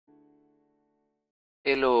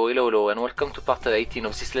Hello, and welcome to part 18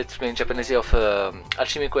 of this Let's Play in Japanese of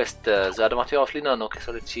AlchemyQuest, the adventure of Linon. Okay,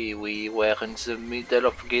 so let's see, we were in the middle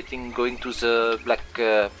of going to the black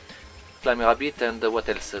slimy rabbit, and what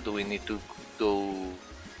else do we need to do?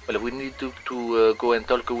 Well, we need to go and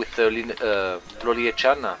talk with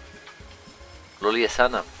Lolie-chan,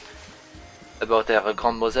 about her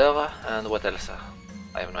grandmother, and what else?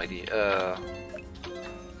 I have no idea.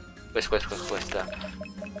 Quest.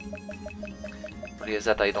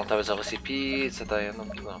 That I don't have the recipe, that I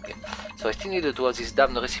don't know. Okay. So I still need to have this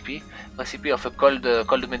damn recipe of a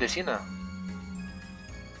cold medicine.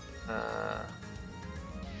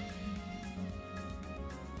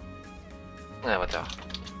 Whatever.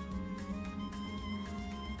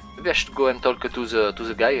 Maybe I should go and talk to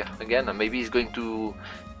the guy again. Maybe he's going to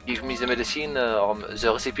give me the medicine or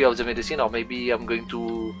the recipe of the medicine, or maybe I'm going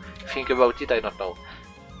to think about it. I don't know.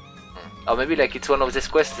 Or maybe like it's one of these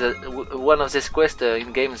quests,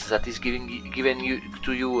 in games that is given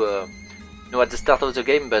to you, at the start of the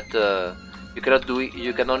game, but you cannot do it.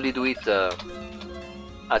 You can only do it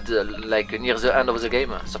at like near the end of the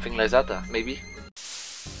game, something like that. Maybe.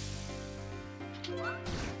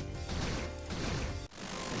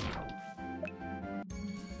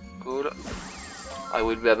 Cool. I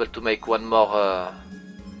will be able to make one more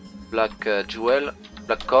black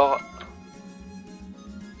black core.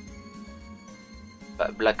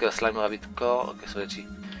 Black slime rabbit core. Okay, so let's see.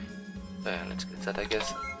 Let's get that, I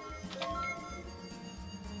guess.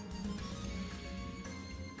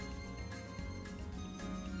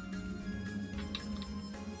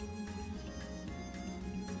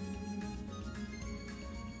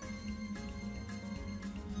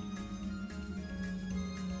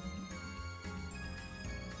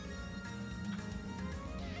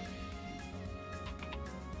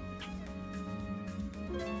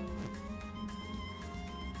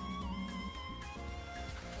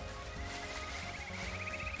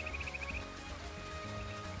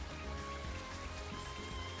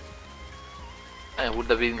 It would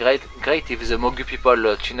have been great if the Mogu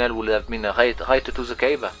people tunnel would have been right to the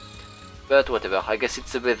cave. But whatever, I guess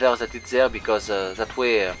it's better that it's there because that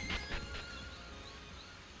way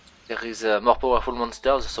there is more powerful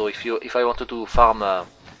monsters. So if I wanted to farm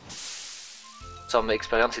some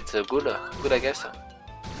experience, it's good I guess.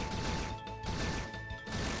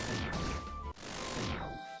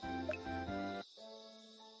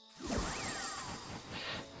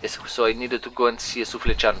 Yes, so I needed to go and see a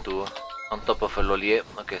Souffle-chan too. On top of a Lolier.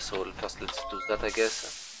 Okay, so first let's do that, I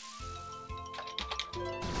guess.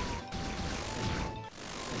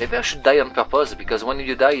 Maybe I should die on purpose, because when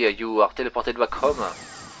you die, you are teleported back home.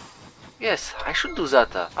 Yes, I should do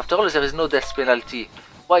that. After all, there is no death penalty.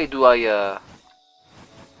 Why do I...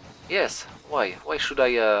 Yes, why? Why should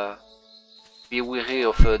I be weary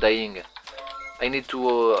of dying? I need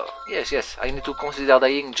to... Yes, I need to consider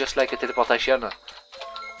dying just like a teleportation.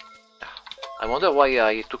 I wonder why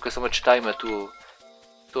I took so much time to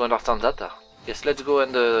understand that. Yes, let's go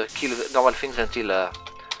and kill normal things until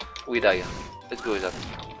we die. Let's go with that.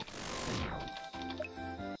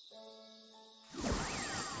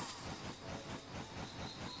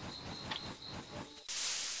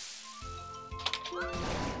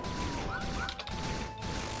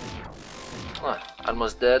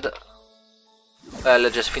 Almost dead.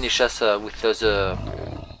 Let's just finish us with the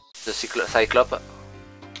Cyclope.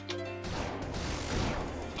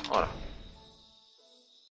 Voilà.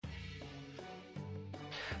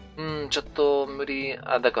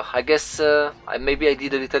 D'accord. I guess maybe I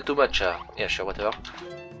did a little too much. Yeah, sure, whatever.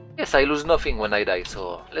 Yes, I lose nothing when I die,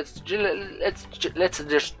 so let's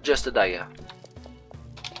just die.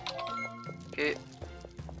 Okay.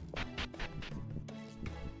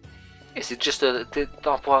 Yes, it's just a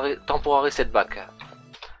temporary setback.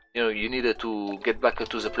 You know, you needed to get back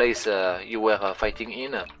to the place you were fighting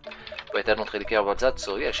in. But I don't really care about that,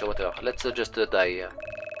 so yeah, sure, whatever. Let's just die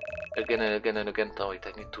again and again. Oh, wait,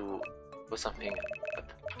 I need to do something.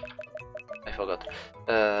 But I forgot.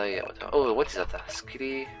 Yeah, whatever. Oh, what is that?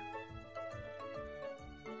 Skilly.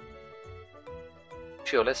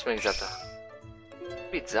 Sure, let's make that.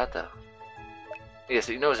 What's that? Yes,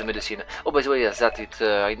 you know the medicine. Oh, by the way, yes, that it.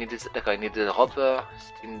 I need it. Like, I need the rope.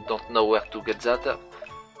 Still don't know where to get that.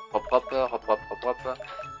 Hop.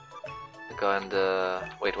 And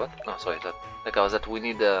wait, what? No, sorry, that we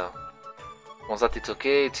need once that it's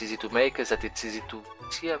okay, it's easy to make, that it's easy to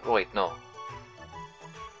see. Oh, wait, no.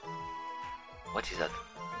 What is that?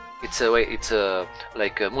 It's wait, it's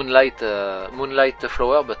like a moonlight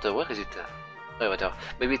flower, but where is it? Oh, whatever.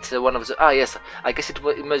 Maybe it's one of the. Ah, yes. I guess it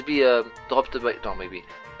must be dropped by. No, maybe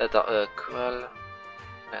that cool.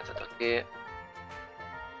 That's okay.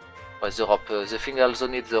 the rope. The thing also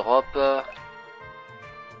needs the rope.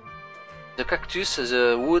 The cactus,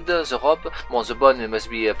 the wood, the rope. Bon, the bone must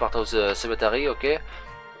be part of the cemetery, okay?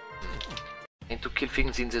 And to kill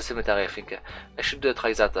things in the cemetery, I think. I should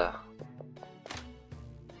try that.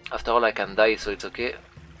 After all, I can die, so it's okay.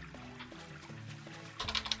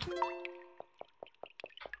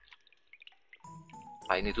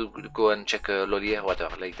 I need to go and check Lolier,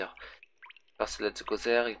 whatever, later. First, let's go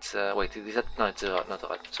there. It's wait, is that? No, it's not the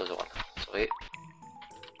one. It's the other one. Sorry.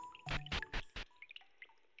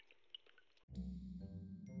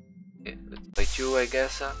 Okay, let's fight you, I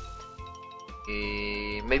guess.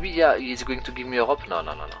 Maybe yeah, he's going to give me a rope. No.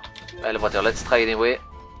 Well, whatever. Let's try anyway.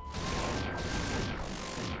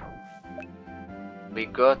 We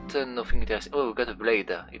got nothing interesting. Oh, we got a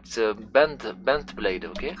blade. It's a bent blade.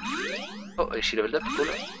 Okay. Oh, she leveled up. Cool.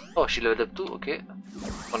 Oh, she leveled up too. Okay.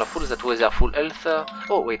 Wonderful. That was her full health.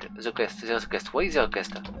 Oh wait, the quest. There's a quest. Why is there a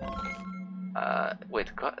quest?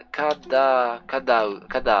 Wait. Cadaver.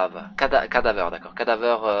 D'accord.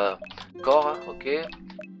 Cadaver core. Okay.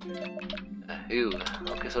 Ew.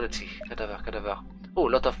 Okay, so let's see. Cadaver. Oh,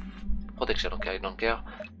 lot of protection. Okay, I don't care.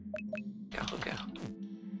 Okay.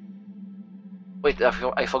 Wait,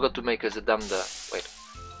 I forgot to make the damned. Wait.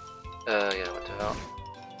 Yeah, whatever.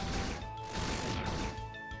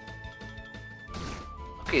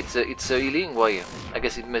 Okay, it's healing. Why? I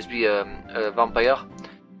guess it must be a vampire.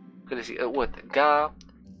 Okay, let's see. What?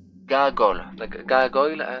 Gargoyle. Like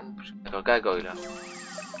gargoyle and gargoyle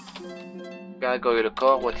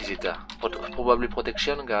core. What is it? Probably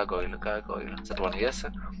protection. Gargoyle. That one, yes.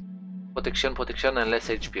 Protection, and less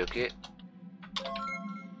HP. Okay.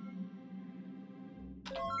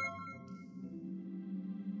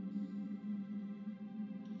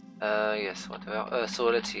 Yes, whatever. So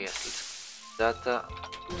let's see. Yes, that.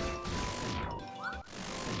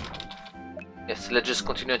 Yes, let's just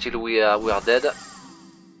continue until we are dead.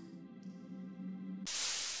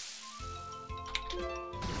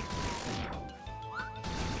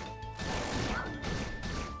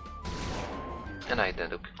 And I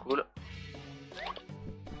dead. Okay, cool.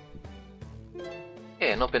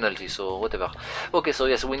 Yeah, no penalty. So whatever. Okay, so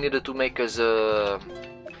yes, we needed to make the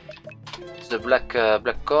black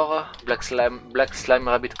core, black slime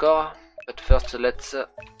rabbit core. But first, let's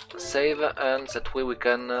save, and that way we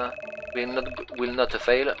can will not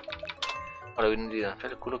fail. Oh, we didn't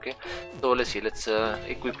fail. Cool. Okay. So let's see. Let's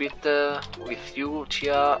equip it with you,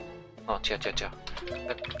 Chia. Oh, Chia.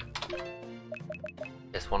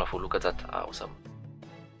 Yes, wonderful. Look at that. Awesome.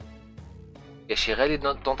 Yeah, she really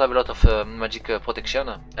don't have a lot of magic protection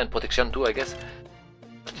and protection too, I guess.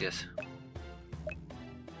 But yes.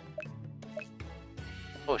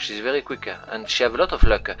 Oh, she's very quick, and she have a lot of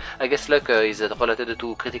luck. I guess luck is related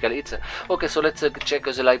to critical hits. Okay, so let's check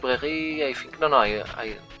the library. I think no,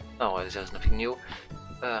 there's nothing new.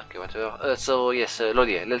 Okay, whatever. So yes,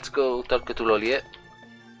 Lolier. Let's go talk to Lolier.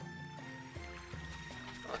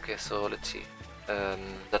 Okay, so let's see.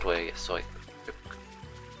 That way. Yes, sorry.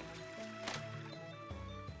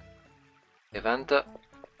 Event.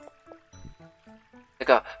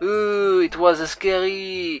 Ooh, it was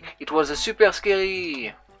scary. It was super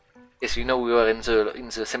scary. Yes, you know we were in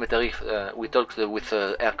the cemetery. We talked with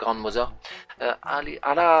her grandmother.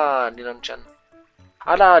 Allah, Linan-chan.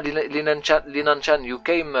 Allah, Linan-chan, you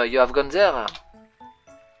came. You have gone there.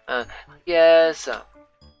 Yes.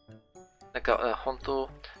 Honto.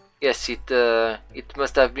 Yes, it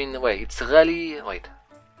must have been. Wait, it's really. Wait.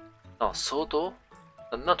 No, Soto.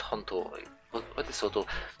 Not Honto. What is Soto?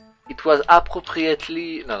 It was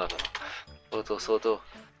appropriately. No. Soto.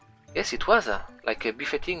 Yes, it was like a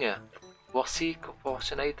befitting, worthy,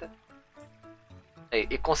 proportionate.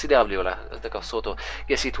 Considerably, voilà. D'accord, Soto.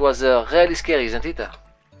 Yes, it was really scary, isn't it?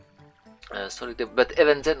 Solide, but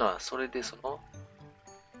even then, no, solide, so.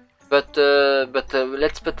 But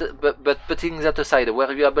putting that aside,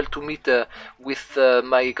 were you able to meet with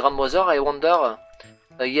my grandmother? I wonder.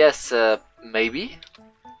 Yes, maybe.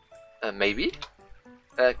 Maybe.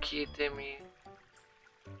 Kitemi.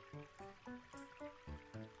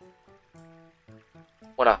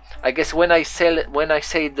 Voilà. I guess when I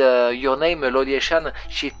said your name, Lolier-chan,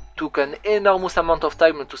 she took an enormous amount of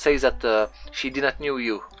time to say that she did not knew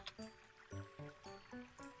you.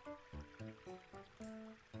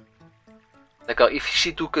 D'accord. If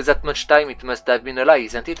she took that much time, it must have been a lie,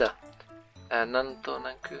 isn't it? Nanto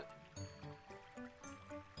nanku.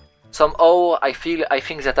 Somehow I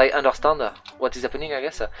think that I understand what is happening, I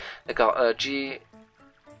guess. D'accord. G.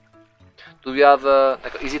 Do you have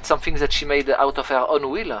is it something that she made out of her own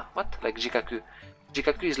will? What? Like Jikaku?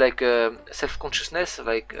 Jikaku is like self-consciousness,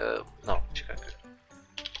 like no, Jikaku.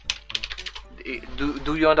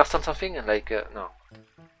 Do you understand something? Like no.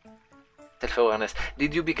 Self-awareness.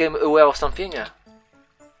 Did you become aware of something?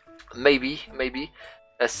 Maybe.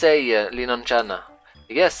 Say Linon-chan.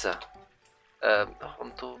 Yes.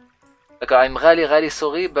 Okay, I'm really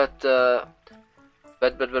sorry, but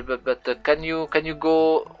can you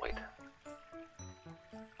go? Wait.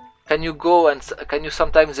 Can you go and can you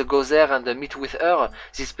sometimes go there and meet with her?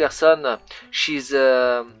 This person, she's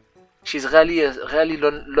really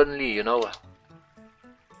lonely, you know.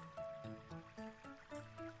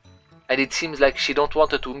 And it seems like she don't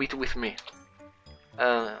want to meet with me.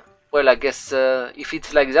 Well, I guess if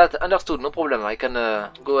it's like that, understood, no problem. I can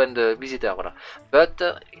go and visit her, voilà. But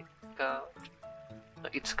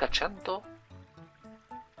it's Caccianto.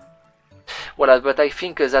 Well, but I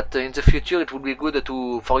think that in the future it would be good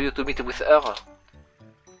for you to meet with her.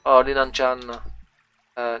 Oh, Linan-chan.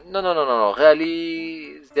 No.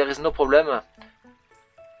 Really, there is no problem.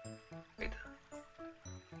 Wait.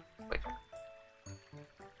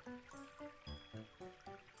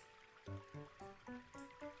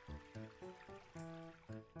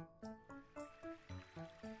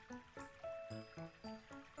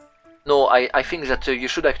 No, I think that you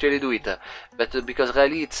should actually do it, but because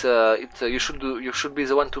really you should be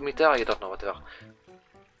the one to meet her. I don't know, whatever.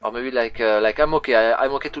 Or maybe like I'm okay.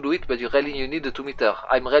 I'm okay to do it, but you need to meet her.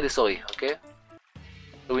 I'm really sorry. Okay.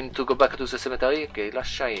 So we need to go back to the cemetery. Okay, last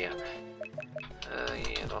shy. Yeah,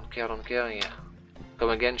 don't care. Yeah. Come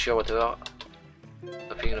again, sure, whatever.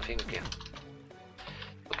 Nothing. Okay.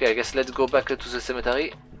 Okay, I guess let's go back to the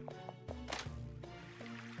cemetery.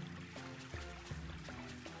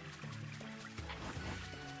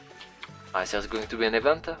 There's going to be an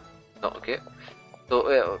event? No, okay. So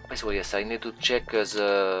yes, I need to check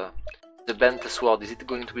the bent sword. Is it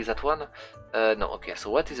going to be that one? No, okay. So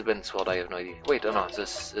what is a bent sword? I have no idea. Wait, oh no,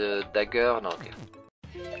 this dagger. No, okay.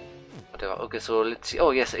 Whatever. Okay, so let's see.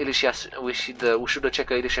 Oh yes, Elishia. We should check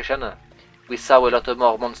Elishia. We saw a lot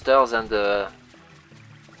more monsters and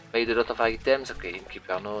made a lot of items. Okay,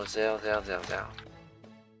 innkeeper. No, there.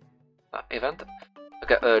 Event.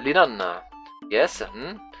 Okay, Linon. Yes.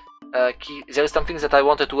 There is something that I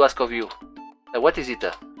wanted to ask of you. What is it?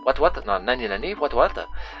 What? No, nani? What?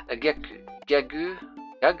 Gag?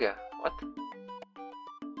 What?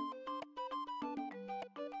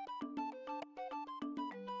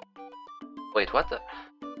 Wait, what?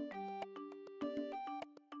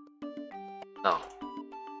 No.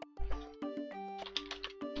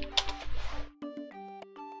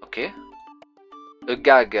 Okay. A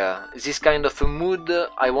gag. This kind of a mood.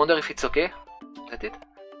 I wonder if it's okay. Is that it?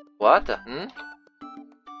 What?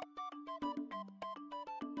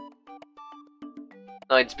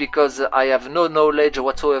 No, it's because I have no knowledge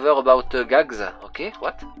whatsoever about gags. Okay,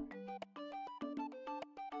 what?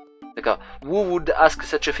 D'accord. Who would ask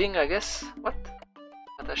such a thing, I guess? What?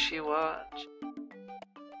 Watashi wa...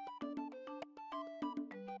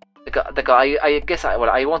 D'accord, I guess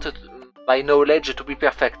I wanted my knowledge to be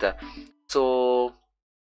perfect. So...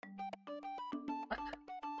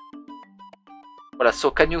 Voilà,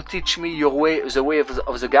 so can you teach me the way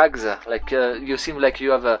of the gags? Like you seem like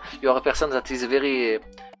you are a person that is very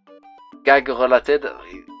gag related.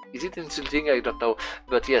 Is it insulting? I don't know.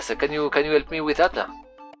 But yes, can you help me with that?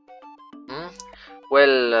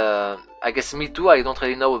 Well, I guess me too. I don't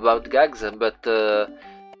really know about gags, but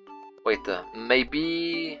wait,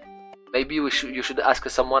 maybe you should ask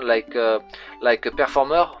someone like a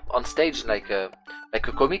performer on stage, like a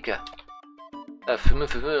comic.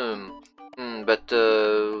 But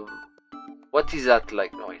what is that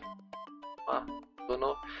like? No, wait. Don't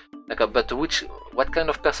know. Like, but what kind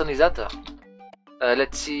of person is that?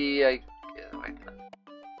 Let's see. Wait.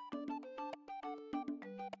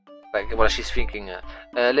 Like, well, she's thinking.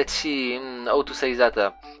 Let's see how to say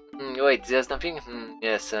that. Wait, there's nothing.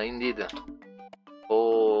 Yes, indeed.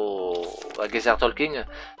 Oh, I guess they're talking.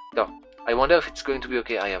 No, I wonder if it's going to be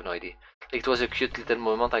okay. I have no idea. It was a cute little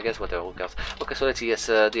moment, I guess, whatever, who cares. Okay, so let's see, yes,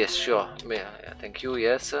 sure. Thank you,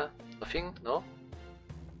 yes. Nothing? No?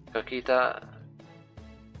 Kakita.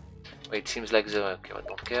 Wait, it seems like okay, I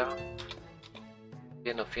don't care.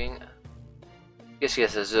 Okay, nothing. Yes,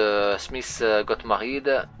 the Smith got married,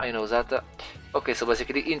 I know that. Okay, so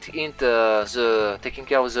basically, the taking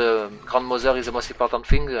care of the grandmother is the most important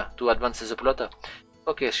thing to advance the plot.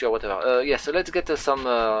 Okay, sure, whatever. Yes, so let's get some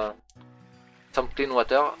clean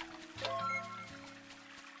water.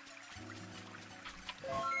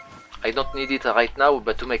 I don't need it right now,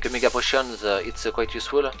 but to make a mega potions, it's quite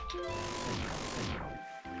useful.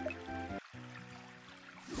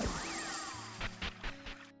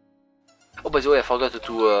 Oh, by the way, I forgot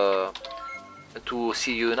to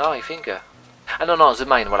see you now, I think. Ah no, no, the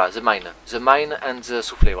mine, voilà, the mine. The mine and the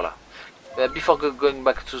souffle, voilà. Before going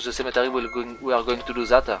back to the cemetery, we are going to do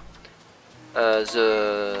that.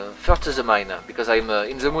 First the mine, because I'm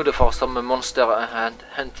in the mood for some monster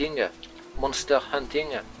hunting.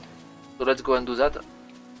 So let's go and do that.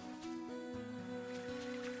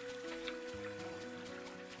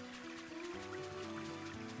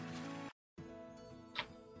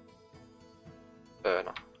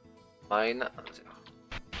 No. Mine.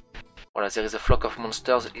 Voilà, there is a flock of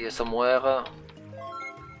monsters here somewhere.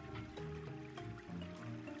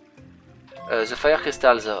 The fire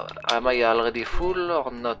crystals, am I already full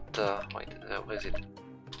or not? Wait, where is it?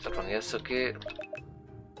 That one, yes, okay.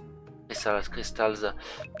 Crystals,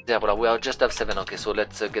 there, voilà, we are just have 7, okay, so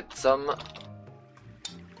let's get some.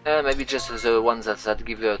 Maybe just the ones that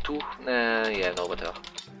give 2, yeah, no, whatever.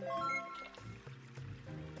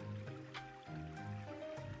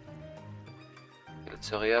 Let's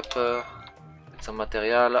hurry up, get some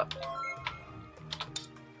material.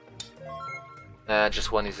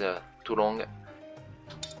 Just one is too long.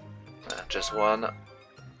 Just one.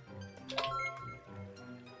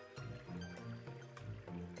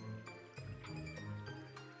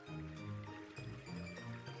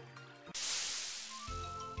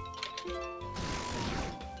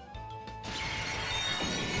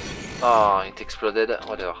 Oh, it exploded,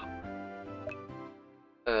 whatever.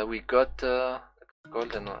 We got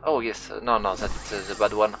golden one. Oh yes, no, that's the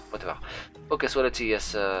bad one, whatever. Okay, so let's see,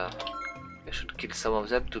 yes, I should kill some of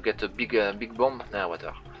them to get a big bomb. Nah,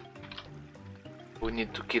 whatever. We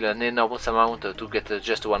need to kill an enormous amount to get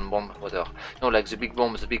just one bomb, whatever. No, like the big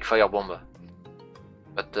bomb, the big fire bomb.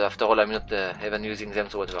 But after all, I'm not even using them,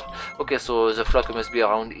 so whatever. Okay, so the flock must be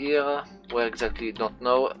around here. Where exactly, don't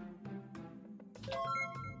know.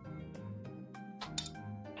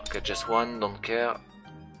 Okay, just one, don't care.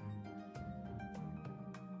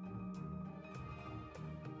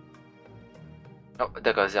 Oh,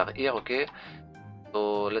 d'accord, they are here, okay.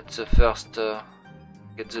 So let's first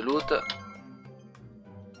get the loot.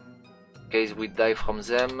 In case we die from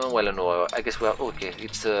them, well, no, I guess we are okay.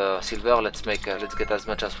 It's silver. Let's get as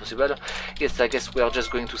much as possible. Yes, I guess we are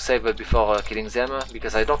just going to save before killing them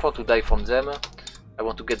because I don't want to die from them. I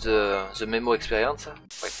want to get the memo experience.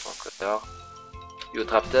 Wait, whatever. You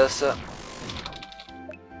trapped us.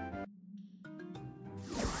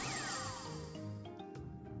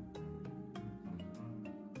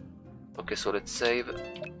 Okay, so let's save.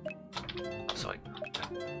 Oh, sorry.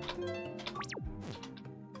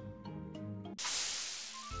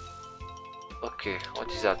 Okay, what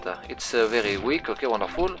is that? It's very weak, okay,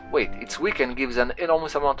 wonderful. Wait, it's weak and gives an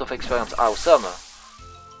enormous amount of experience. Awesome!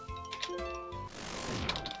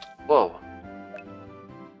 Whoa.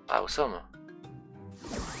 Awesome.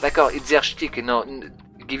 D'accord, it's their shtick, you know,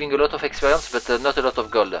 giving a lot of experience but not a lot of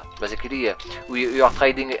gold. Basically, we are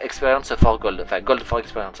trading experience for gold, gold for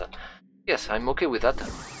experience. Yes, I'm okay with that.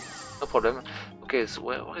 No problem. Okay, so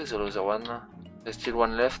where is the other one? There's still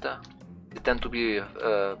one left. They tend to be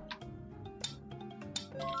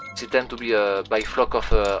by flock of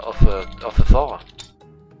 4.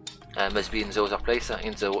 Must be in the other place,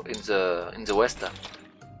 in the west.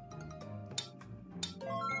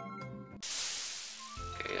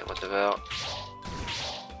 Okay, whatever.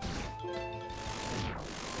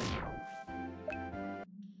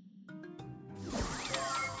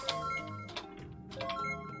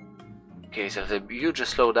 Okay, there's a huge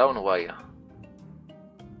slowdown. Why?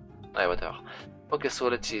 Whatever. Okay, so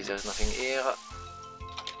let's see. There's nothing here.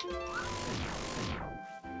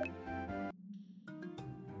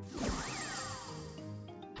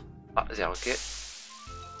 Ah, there, okay.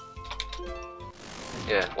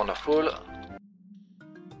 Yeah, wonderful.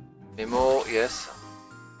 Memo, yes.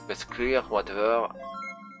 It's clear, whatever.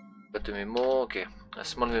 But a memo, okay. A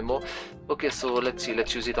small memo. Okay, so let's see,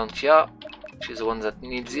 let's use it on Tia. She's the one that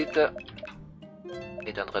needs it.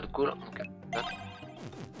 800, cool. Okay.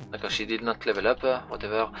 Because she did not level up,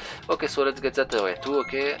 whatever. Okay, so let's get that away too,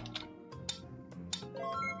 okay.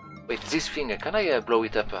 Wait, this thing, can I blow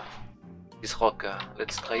it up? This rock,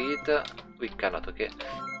 let's try it. We cannot, okay.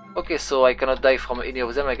 Okay, so I cannot die from any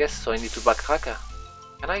of them, I guess, so I need to backtrack.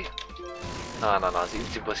 Can I? No,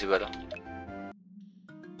 it's impossible.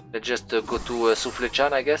 Let's just go to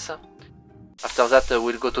Souffle-chan, I guess. After that,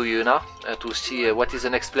 we'll go to Yuna to see what is the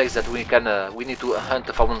next place that we need to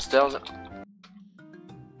hunt for monsters.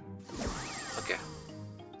 Okay.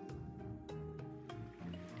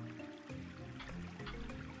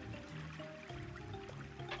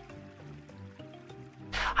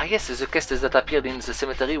 Ah yes, the quest that appeared in the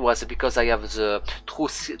cemetery was because I have the true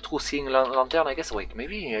seeing lantern, I guess. Wait,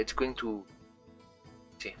 maybe it's going to...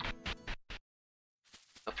 see.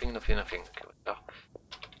 Nope. nothing. Okay, d'accord.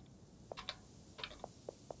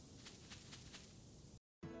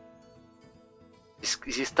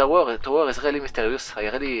 This tower is really mysterious. I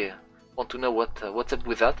really want to know what's up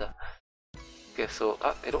with that. Okay, so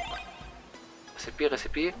hello.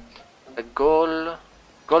 Recipe. A gold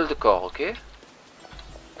core. Okay.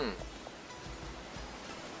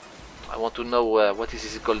 I want to know what is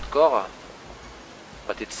this gold core.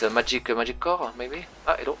 But it's a magic core, maybe.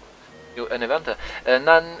 Hello. An event.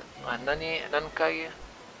 Nankai.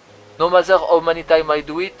 No matter how many times I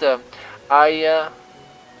do it,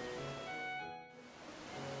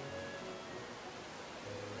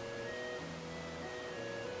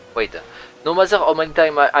 wait. No matter how many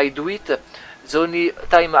times I do it, the only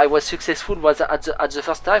time I was successful was at the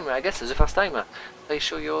first time. I guess the first time. I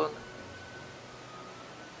show you.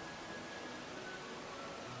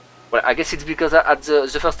 Well, I guess it's because at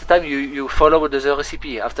the first time you follow the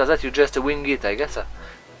recipe. After that you just wing it, I guess.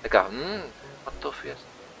 D'accord. What tough, yes.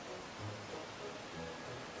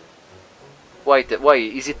 Wait, why?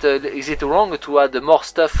 Is it wrong to add more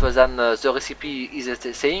stuff than the recipe is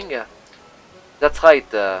saying? That's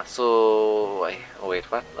right. So wait,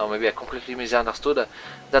 what? Oh, maybe I completely misunderstood.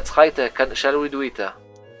 That's right. Shall we do it?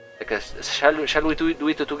 Shall we do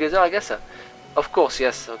it together? I guess. Of course,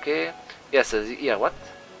 yes. Okay. Yes. Here, what?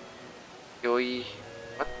 Yoi.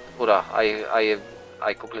 What? Hola, I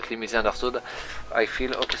completely misunderstood. I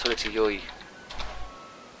feel okay. So let's see. Yoi.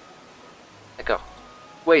 D'accord.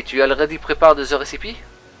 Wait, you already prepared the recipe?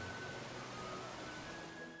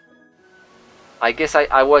 I guess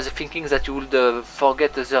I was thinking that you would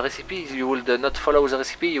forget the recipe, you would not follow the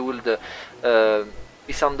recipe, you would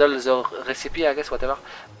mishandle the recipe, I guess, whatever.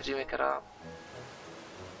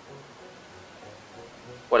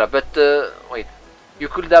 Voilà, but wait, you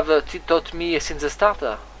could have taught me since the start?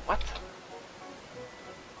 What?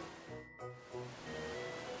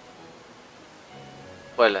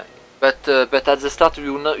 Well, but at the start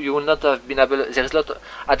you will not have been able. There is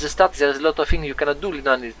at the start there is a lot of things you cannot do,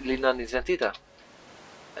 Linan, isn't it?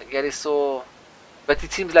 Get it, so, but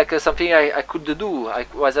it seems like something I could do. I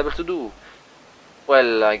was able to do.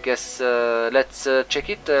 Well, I guess let's check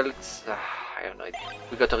it. I have no idea.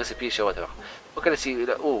 We got a recipe, sure, whatever. Okay, let's see.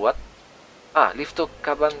 Oh, what? Lifto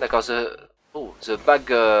Caban. D'accord. The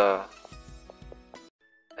bag. I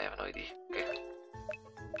have no idea. Okay.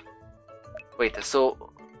 Wait. So,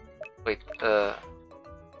 wait.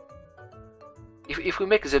 If we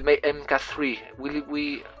make the MK3, will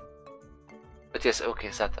we? But yes, okay,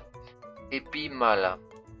 that. Epimala.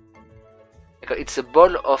 It's a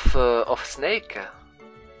ball of snake.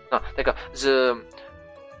 No, the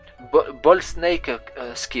ball snake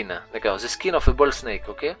skin. The skin of a ball snake.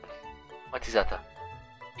 Okay. What is that?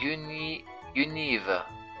 Unive.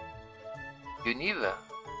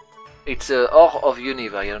 It's ore of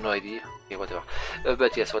Unive. I have no idea. Okay, whatever.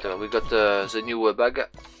 But yes, whatever. We got the new bag.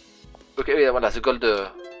 Okay, yeah, voilà, the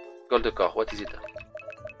gold core. What is it?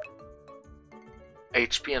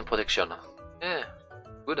 HP and protection. Yeah,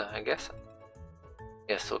 good, I guess.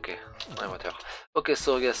 Yes, okay. Whatever. Okay,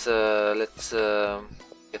 so yes, let's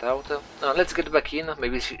get out. No, let's get back in.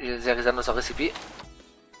 Maybe there is another recipe.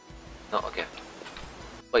 No, okay.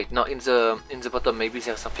 Wait, no, in the bottom maybe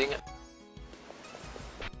there's something.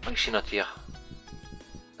 Why is she not here?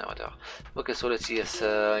 No, whatever. Okay, so let's see. Yes,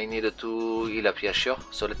 I need to heal up. Yeah, sure.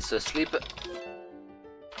 So let's sleep.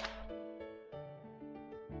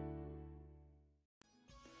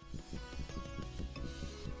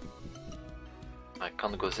 I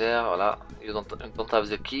can't go there, voila, you don't have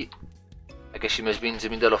the key. I guess she must be in the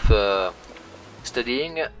middle of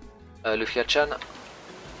studying, Lufia-chan.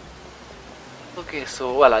 Okay,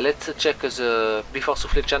 so voila, let's check before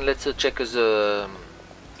Soufflet-chan, let's check the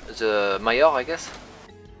Mayor, I guess,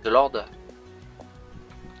 the Lord.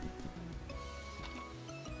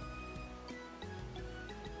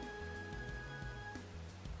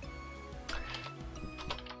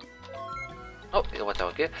 Oh, water,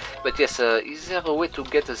 okay. But yes, is there a way to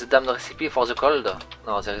get the damned recipe for the cold?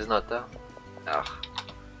 No, there is not.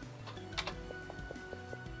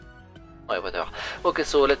 Oh, whatever. Okay,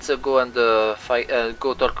 so let's go and go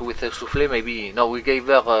talk with Soufflé. Maybe no, we gave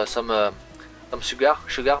her some sugar.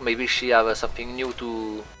 Maybe she have something new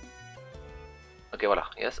to. Okay, voilà.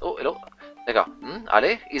 Yes. Oh, hello. D'accord.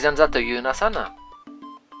 Allez, isn't that Yuna-san?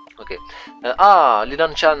 Okay.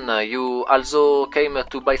 Linon-chan, you also came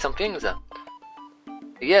to buy some things?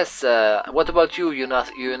 Yes, what about you,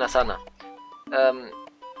 Yuna-san?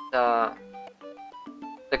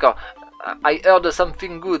 D'accord. I heard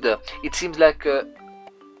something good. It seems like...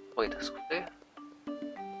 Wait, excusez.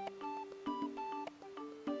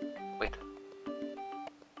 Wait.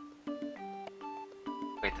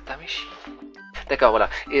 D'accord, voilà.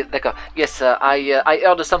 D'accord. Yes, I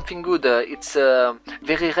heard something good. It's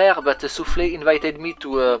very rare, but Soufflé invited me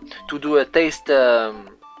to do a taste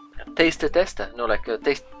test. No, like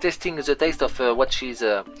testing the taste of what she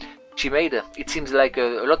made. It seems like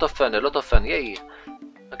a lot of fun. A lot of fun. Yay.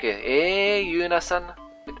 Okay. Hey, Yuna-san.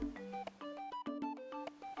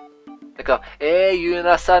 D'accord. Hey,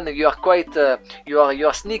 Yuna-san, you are quite. You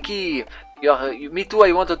are sneaky. Me too.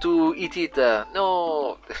 I wanted to eat it.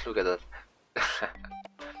 No. Look at that.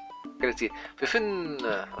 Okay, let's see.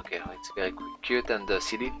 Okay, it's very cute and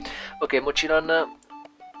silly. Okay, Mochilon.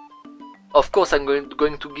 Of course, I'm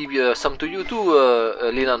going to give you some to you too,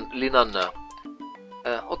 Linon.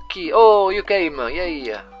 Okay. Oh, you came.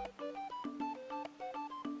 Yay.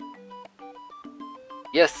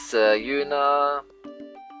 Yes, Yuna.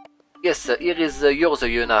 Yes, here is yours,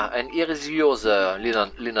 Yuna, and here is yours,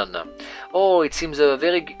 Linon. Oh, it seems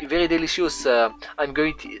very delicious. I'm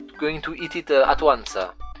going to eat it at once.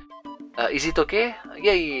 Is it okay?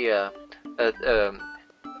 Yay!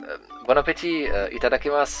 Bon appétit,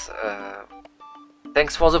 itadakimasu.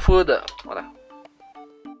 Thanks for the food. Voilà.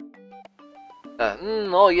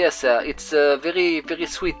 Oh yes, it's very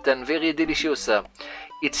sweet and very delicious.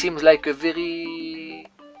 It seems like a very...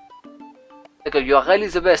 Okay, you are really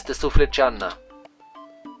the best, Soufflé-chan.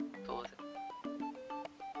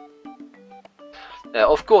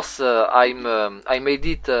 Of course, I made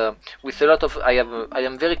it with a lot of. I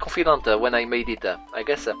am very confident when I made it. I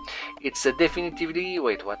guess it's definitively.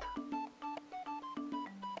 Wait, what?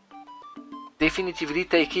 Definitively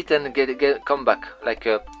take it and come back. Like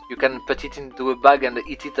you can put it into a bag and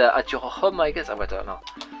eat it at your home. I guess. Wait, no.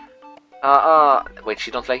 Wait,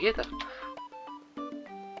 she don't like it.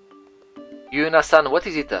 Yuna-san, what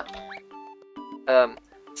is it?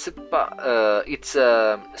 It's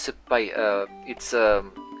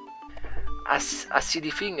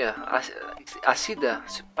acidy thing. It's acid.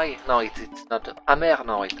 No, it's not. Amer.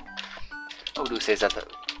 No, wait. How do you say that?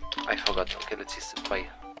 I forgot. Okay, let's see. Suppai.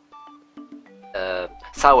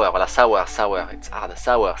 Sour. Voilà, sour. It's hard.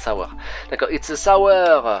 Sour. D'accord. It's a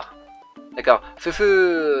sour. D'accord.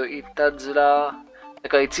 Fufu. Itazula.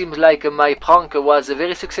 D'accord. It seems like my prank was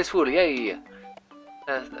very successful. Yay.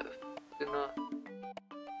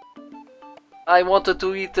 I wanted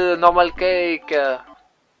to eat normal cake.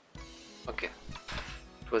 Okay.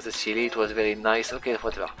 It was silly, it was very nice. Okay,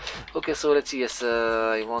 whatever. Okay, so let's see. Yes,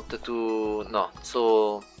 I wanted to... No,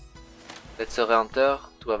 so... Let's re-enter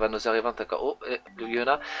to have another event. Oh,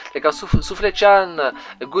 Yuna. D'accord, Soufflé-chan.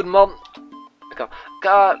 Good morning. D'accord.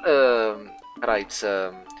 Right,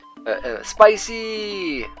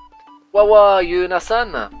 spicy. Wawa,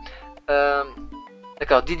 Yuna-san.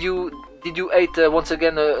 D'accord, did you eat once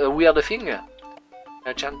again a weird thing?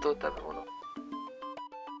 Chanto tabuno.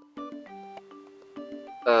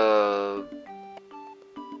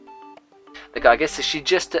 I guess she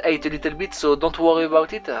just ate a little bit, so don't worry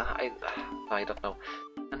about it. I don't know.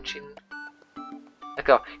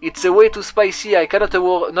 It's way too spicy. I cannot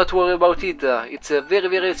not worry about it. It's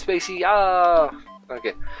very spicy.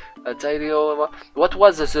 Okay. What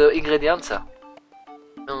was the ingredients?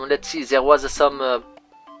 Let's see. There was some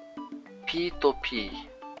P.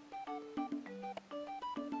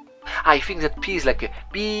 I think that P is like a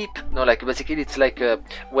beep. No, like basically it's like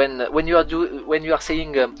when you are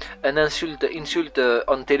saying an insult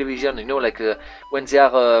on television. You know, like when they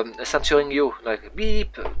are censoring you, like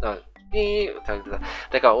beep. Beep.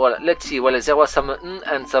 D'accord. Well, let's see. Well, there was some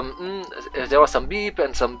and some there was some beep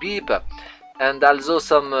and some beep, and also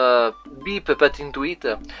some beep put into it.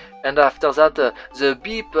 And after that, the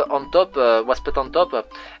beep on top was put on top,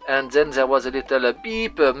 and then there was a little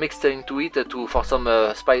beep mixed into it for some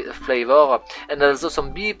spice flavor, and also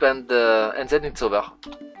some beep, and then it's over.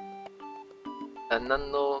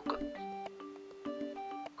 Nano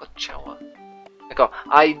Kochawa. D'accord.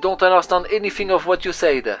 I don't understand anything of what you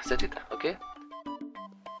said. That's it. Okay.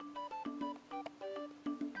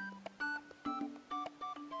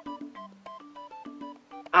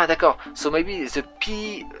 D'accord. So maybe the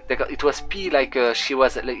P, it was P, like she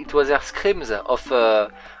was, like, it was her screams of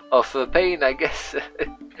pain, I guess.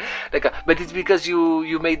 But it's because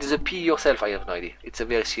you made the P yourself. I have no idea. It's a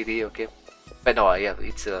very silly, okay. But no, yeah,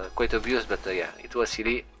 it's quite obvious, but yeah, it was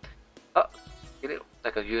silly.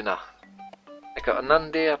 Yuna.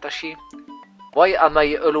 Nande Atashi. Why am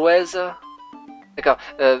I always?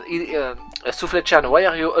 Soufflé-chan, why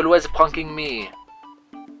are you always pranking me?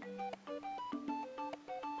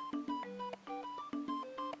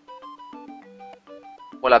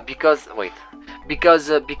 Voila, because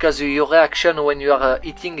your reaction when you are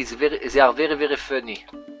eating is they are very funny.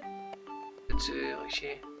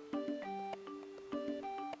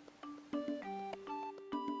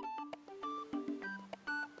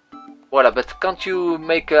 Voilà, but can't you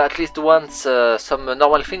make at least once some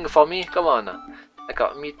normal thing for me? Come on.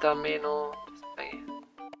 D'accord, mitameno.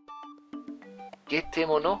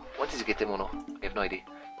 Getemono? What is getemono? I have no idea.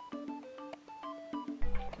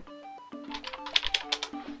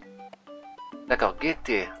 D'accord,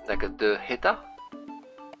 gete, d'accord, de heta?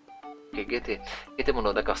 Ok, gete.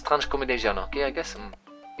 Getemono, d'accord, strange combination, okay, I guess.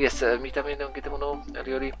 Yes, mitameno, getemono,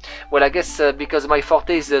 really. Well, I guess because my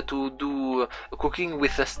forte is to do cooking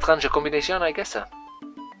with a strange combination, I guess.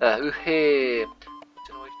 Uhe.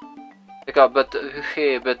 D'accord,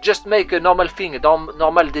 but just make a normal thing,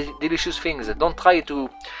 normal delicious things. Don't try to.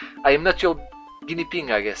 I am not your guinea pig,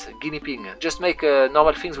 I guess. Guinea pig. Just make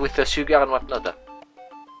normal things with sugar and whatnot.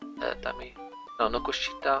 Tami. No, no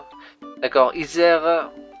koshita. D'accord, is there.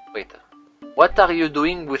 Wait. What are you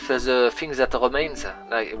doing with the things that remains?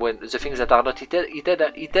 Like when the things that are not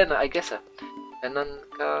eaten, I guess. And then.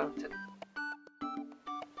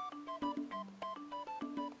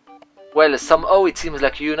 Well, somehow it seems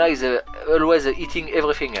like Yuna is always eating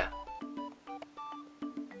everything.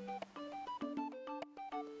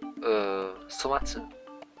 Somatsu?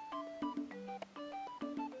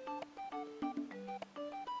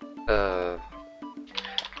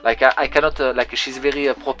 Like I cannot, like she's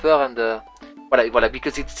very proper and voilà,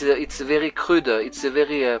 because it's very crude, it's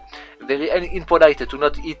very impolite to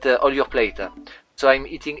not eat all your plate. So I'm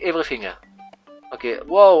eating everything. Okay,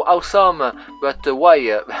 wow, awesome, but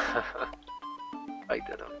why? I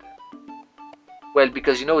don't know. Well,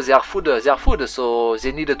 because you know they are food, so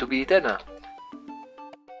they need to be eaten.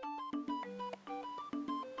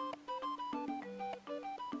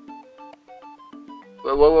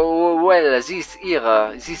 Well, this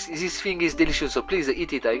here, this thing is delicious, so please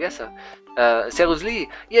eat it, I guess. Seriously,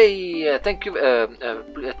 yay! Thank you,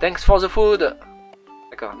 thanks for the food.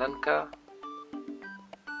 D'accord, Nanka.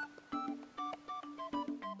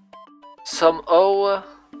 Somehow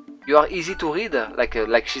you are easy to read,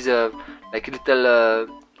 like she's a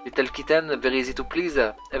little kitten, very easy to please.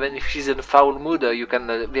 Even if she's in a foul mood, you can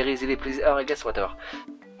very easily please her, I guess. Whatever.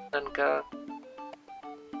 Nanka.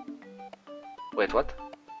 Wait, what?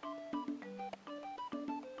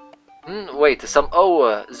 Wait,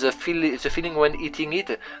 somehow the feeling when eating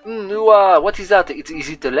it. What is that? Is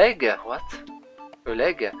it a leg? What? A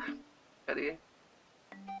leg?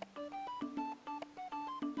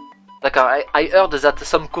 D'accord, I heard that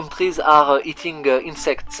some countries are eating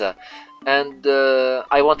insects, and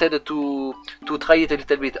I wanted to try it a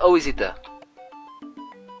little bit. How is it?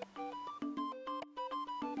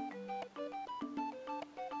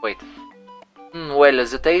 Wait. Well,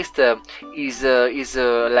 the taste is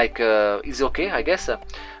okay, I guess,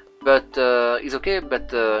 but is okay,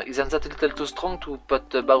 but isn't that a little too strong to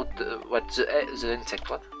put about what the insect?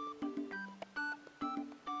 What?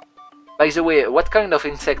 By the way, what kind of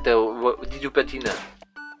insect did you put in?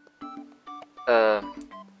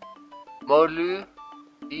 Molu,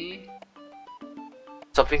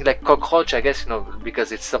 something like cockroach, I guess, you know,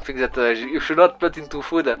 because it's something that you should not put into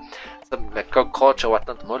food. Something like cockroach or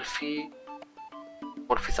whatnot. Molfi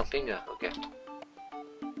something. Okay.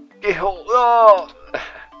 Oh!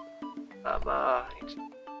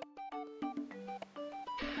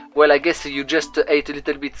 Well, I guess you just ate a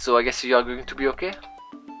little bit, so I guess you are going to be okay.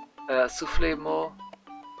 Soufflé more.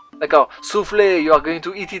 D'accord, soufflé, you are going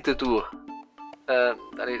to eat it too.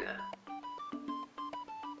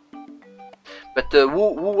 But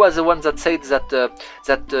who was the one that said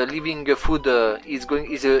that leaving food is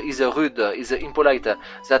rude, is impolite,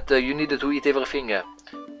 that you need to eat everything?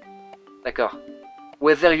 D'accord.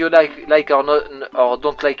 Whether you like or not or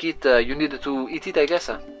don't like it, you need to eat it, I guess.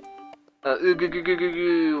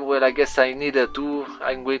 Well, I guess I need to.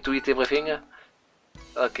 I'm going to eat everything.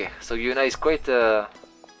 Okay, so Yuna is quite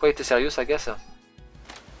serious, I guess.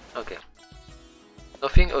 Okay.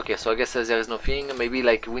 Nothing? Okay, so I guess there is nothing. Maybe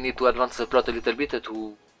like we need to advance the plot a little bit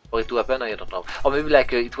for it to happen, I don't know. Or maybe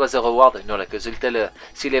like it was a reward, you know, like the little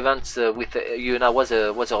seal events with Yuna was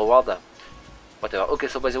a reward. Whatever. Okay,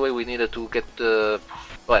 so by the way, we need to get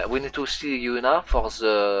well, we need to see Yuna for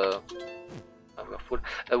the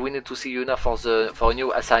we need to see Yuna for a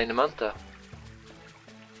new assignment.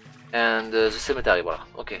 And the cemetery, voilà.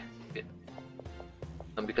 Okay.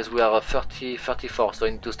 And because we are 34, so I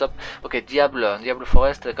need to stop. Okay, Diable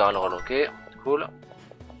Forest, d'accord, okay, cool. Well,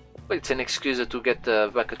 it's an excuse to get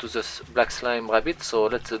back to the Black Slime Rabbit, so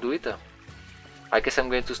let's do it. I guess I'm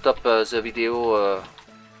going to stop the video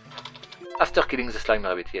after killing the Slime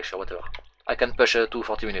Rabbit, yeah, sure, whatever. I can push to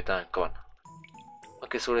 40 minutes, come on.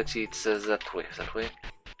 Okay, so let's see, it's that way.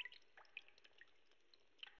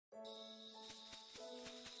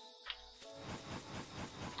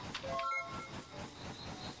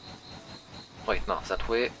 Wait, no, that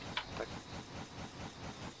way.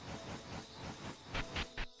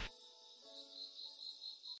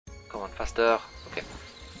 Come on, faster. Okay.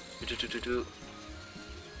 Do.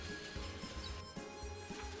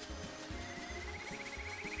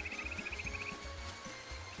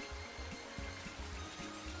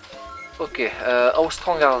 Okay, how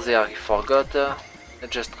strong are they? I forgot.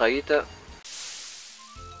 Let's just try it.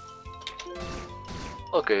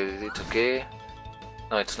 Okay, it's okay.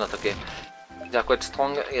 No, it's not okay. They are quite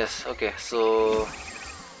strong. Yes, okay, so...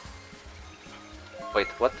 Wait,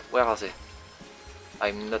 what? Where are they?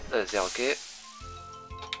 I'm not... they're okay.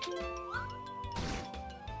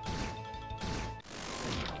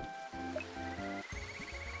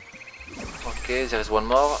 Okay, there is one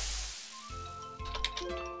more.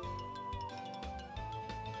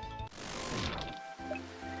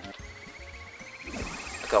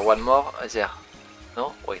 Okay, one more there.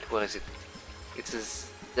 No? Wait, where is it? It is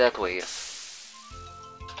that way, yes.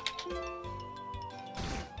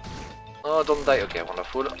 Oh, don't die. Okay,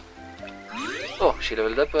 wonderful. Oh, she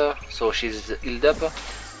leveled up, so she's healed up.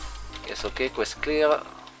 Yes, okay, quest clear.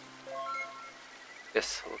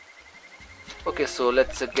 Yes. Okay, so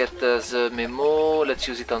let's get the memo. Let's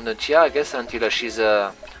use it on the Chia, I guess, until she's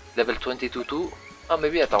level 22 too. Oh,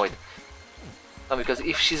 maybe, wait. No, because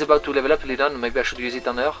if she's about to level up, Linon, maybe I should use it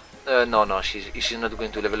on her. No, she's not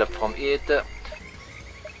going to level up from it.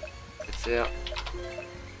 It's there.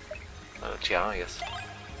 Chia, yes.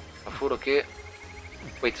 Full, okay.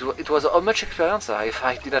 Wait, it was how much experience?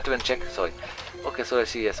 I did not even check, sorry. Okay, so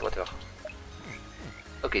let's see, yes, whatever.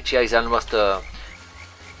 Okay, Chia is almost...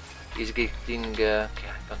 he's getting... okay,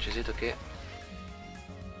 I can't use it, okay.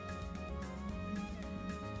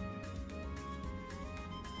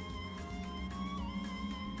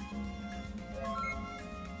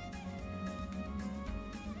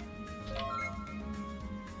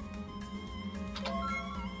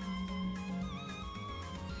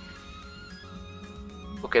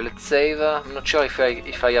 Okay, let's save. I'm not sure if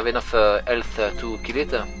I have enough health to kill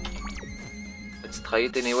it. Let's try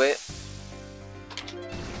it anyway.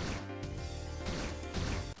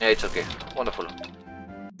 Yeah, it's okay. Wonderful.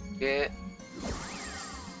 Okay.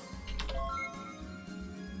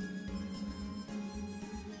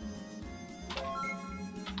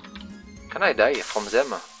 Can I die from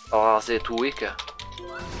them? Or are they too weak?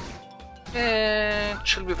 It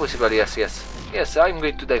should be possible, yes. Yes, I'm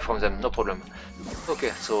going to die from them, no problem.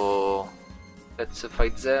 Okay, so let's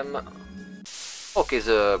fight them. Okay,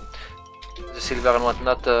 the silver and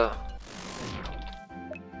whatnot. The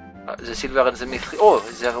silver and the mithril. Oh,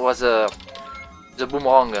 there was the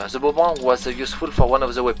boomerang. The boomerang was useful for one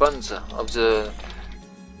of the weapons of the,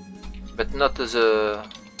 but not the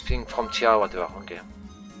thing from Chia, whatever. Okay.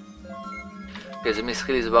 Okay, the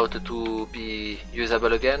mithril is about to be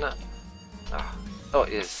usable again. Ah. Oh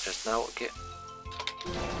yes, just now. Okay.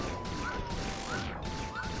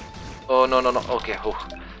 Oh no, okay, oh.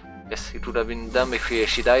 Yes, it would have been dumb if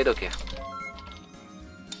she died, okay.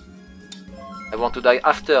 I want to die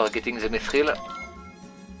after getting the mithril.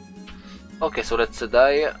 Okay, so let's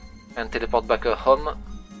die and teleport back home.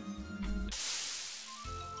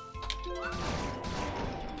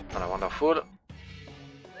 Voilà, wonderful.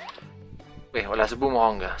 Wait, voilà, the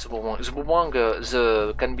boomerang. The boomerang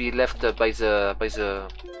can be left by the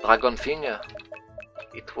dragon thing.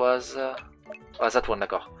 It was... that one,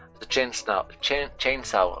 d'accord. The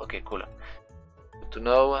chainsaw, okay, cool. Good to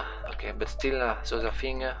know. Okay, but still, the other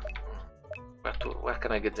thing, where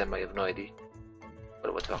can I get them? I have no idea.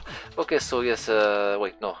 But whatever. Okay, so yes,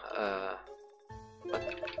 wait, no. What?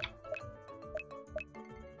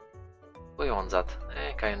 Where you want that?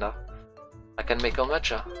 Kinda. I can make how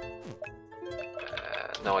much?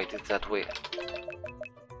 No, I did that way.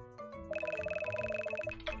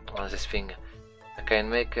 On this thing. I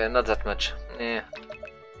can make not that much.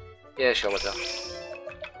 Yeah, sure, whatever.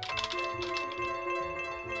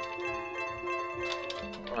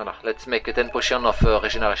 Voilà, let's make a 10 potion of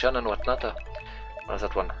regeneration and whatnot.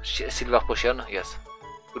 That one. Silver potion, yes.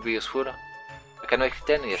 Could be useful. I can make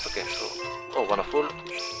 10, yes, okay. So, oh, wonderful.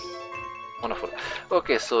 Wonderful.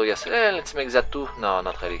 Okay, so yes, let's make that too. No,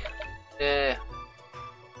 not really.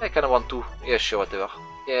 I kinda want to. Yeah, sure, whatever.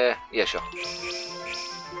 Yeah, sure.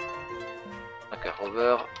 Okay,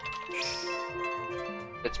 over.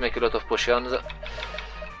 Let's make a lot of potions.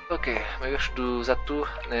 Okay, maybe I should do that too.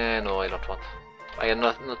 No, I don't want. I have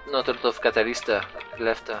not a lot of catalyst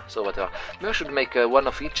left, so whatever. Maybe I should make one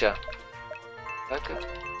of each. Okay.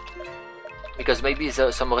 Because maybe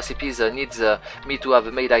some recipes needs me to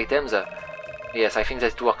have made items. Yes, I think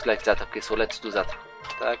that it works like that. Okay, so let's do that.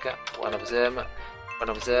 One of them.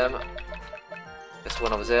 Yes,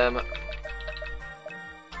 one of them.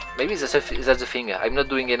 Maybe that's the thing. I'm not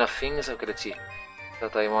doing enough things. Okay, let's see.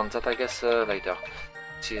 That I want that, I guess, later.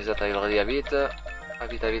 Let's see that I already have it.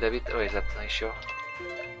 Have it. Oh, is that nice? Sure.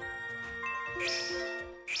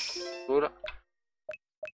 Cool.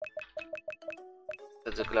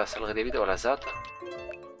 That's the glass already have it. Voilà, that.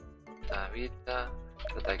 Have it.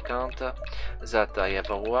 That I can't. That I have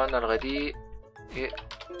one already. Okay.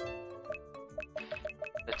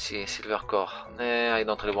 Let's see, silver core. Nah, I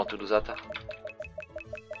don't really want to do that.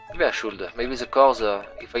 Maybe I should. Maybe the cores,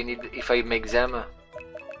 if I make them.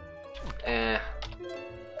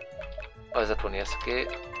 Oh, that one, yes. Okay.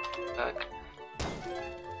 Back.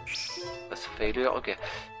 That's a failure. Okay.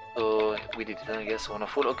 So we did it, I guess.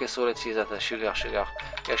 Wonderful. Okay, so let's see that sugar.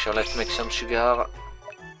 Yeah, sure. Let's make some sugar.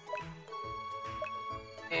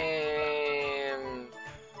 And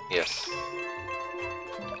yes.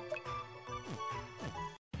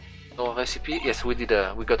 So recipe. Yes, we did.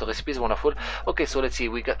 We got a recipe. Wonderful. Okay, so let's see.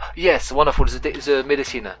 We got yes, wonderful. The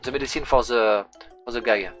medicine. The medicine for the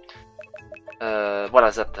guy.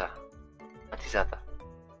 Voilà that. What is that?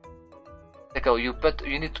 D'accord. You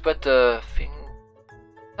need to put thing.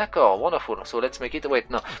 D'accord. Wonderful. So let's make it. Wait,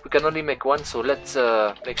 no. We can only make one. So let's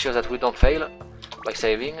make sure that we don't fail by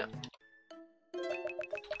saving.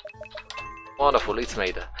 Wonderful. It's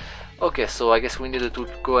made. Okay. So I guess we needed to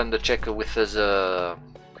go and check with the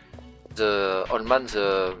old man,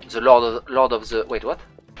 the lord of the. Wait, what?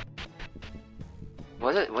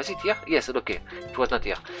 Was it here? Yes, okay. It was not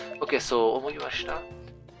here. Okay, so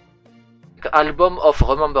album of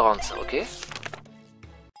remembrance, okay.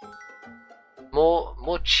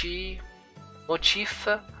 Motif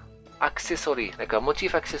accessory. Like a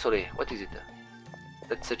motif accessory. What is it?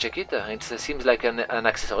 Let's check it. It seems like an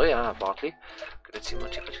accessory, apparently. Okay, let's see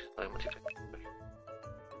motif accessory.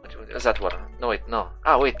 That one. No, wait, no.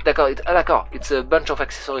 Ah, wait, d'accord. It's a bunch of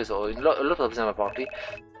accessories, or a lot of them apparently.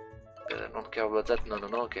 Don't care about that. No,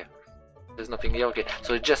 okay. There's nothing here. Okay,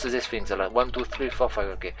 so it's just these things. Like 1, 2, 3, 4, 5.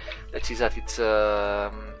 Okay, let's see that it's.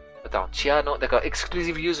 Chia, no, d'accord.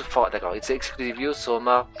 Exclusive use for. D'accord, it's exclusive use.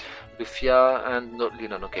 Soma, Lufia, and no,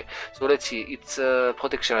 Linon. Okay, so let's see. It's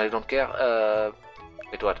protection. I don't care.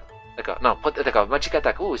 Wait, what? D'accord. No, d'accord. Magic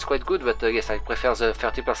attack. Oh, it's quite good, but yes, I prefer the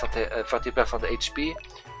 30% HP.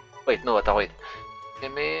 Wait, no, attends, wait.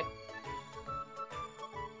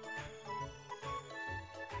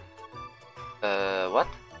 What?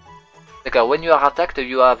 Okay, when you are attacked,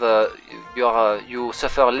 you have you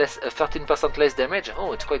suffer less 13% less damage.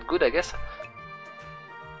 Oh, it's quite good, I guess.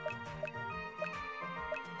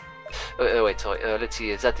 Wait, sorry. Let's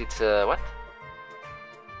see. That it's what?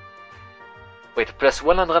 Wait, plus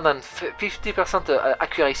 150%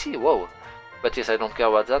 accuracy. Whoa. But yes, I don't care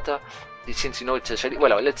about that. Since you know it's a shady.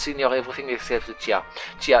 Well, let's ignore everything except the Chia.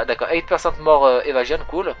 D'accord. 8% more evasion.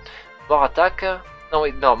 Cool. More attack. No,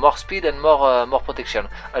 wait, no, more speed and more protection.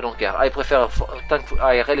 I don't care. I prefer,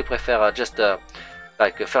 I really prefer just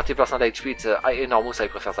like 30% HP. It's enormous. I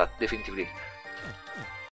prefer that definitively.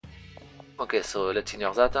 Okay, so let's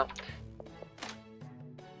ignore that.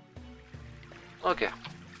 Okay.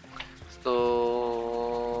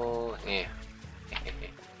 So yeah.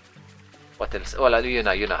 What else? Voilà,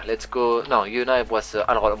 Yuna. Let's go. No, Yuna was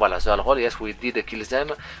Alrol. Voilà, the Alrol. Yes, we did kill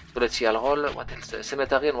them. So let's see Alrol. What else?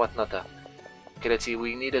 Cemetery and whatnot. Okay, let's see.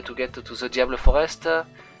 We need to get to the Diablo Forest.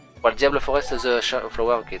 Well, Diablo Forest is a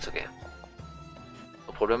flower. Okay, it's okay.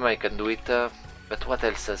 No problem. I can do it. But what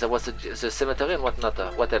else? There was the cemetery and whatnot.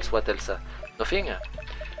 What else? Nothing.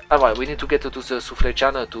 Ah, well, we need to get to the Souffle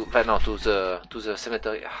Chan to the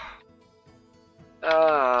cemetery.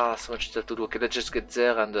 Ah, so much to do. Okay, let's just get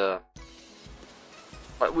there and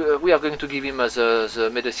we are going to give him the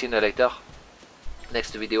medicine later.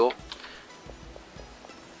 Next video.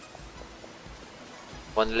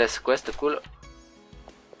 One less quest, cool.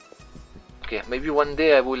 Okay, maybe one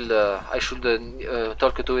day I should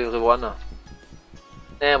talk to everyone.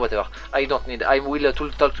 Whatever. I don't need. I will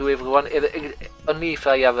talk to everyone only if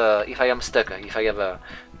I am stuck. If I have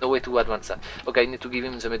no way to advance. Okay, I need to give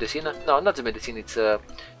him the medicine. No, not the medicine. It's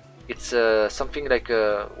something like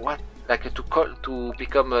what? Like to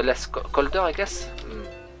become less colder, I guess.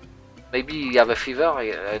 Maybe you have a fever.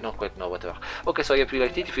 I don't quite know. Whatever. Okay, so I hope you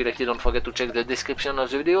liked it. If you liked it, don't forget to check the description of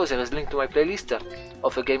the video. There is a link to my playlist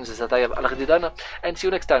of games that I have already done. And see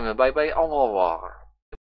you next time. Bye bye. Au revoir.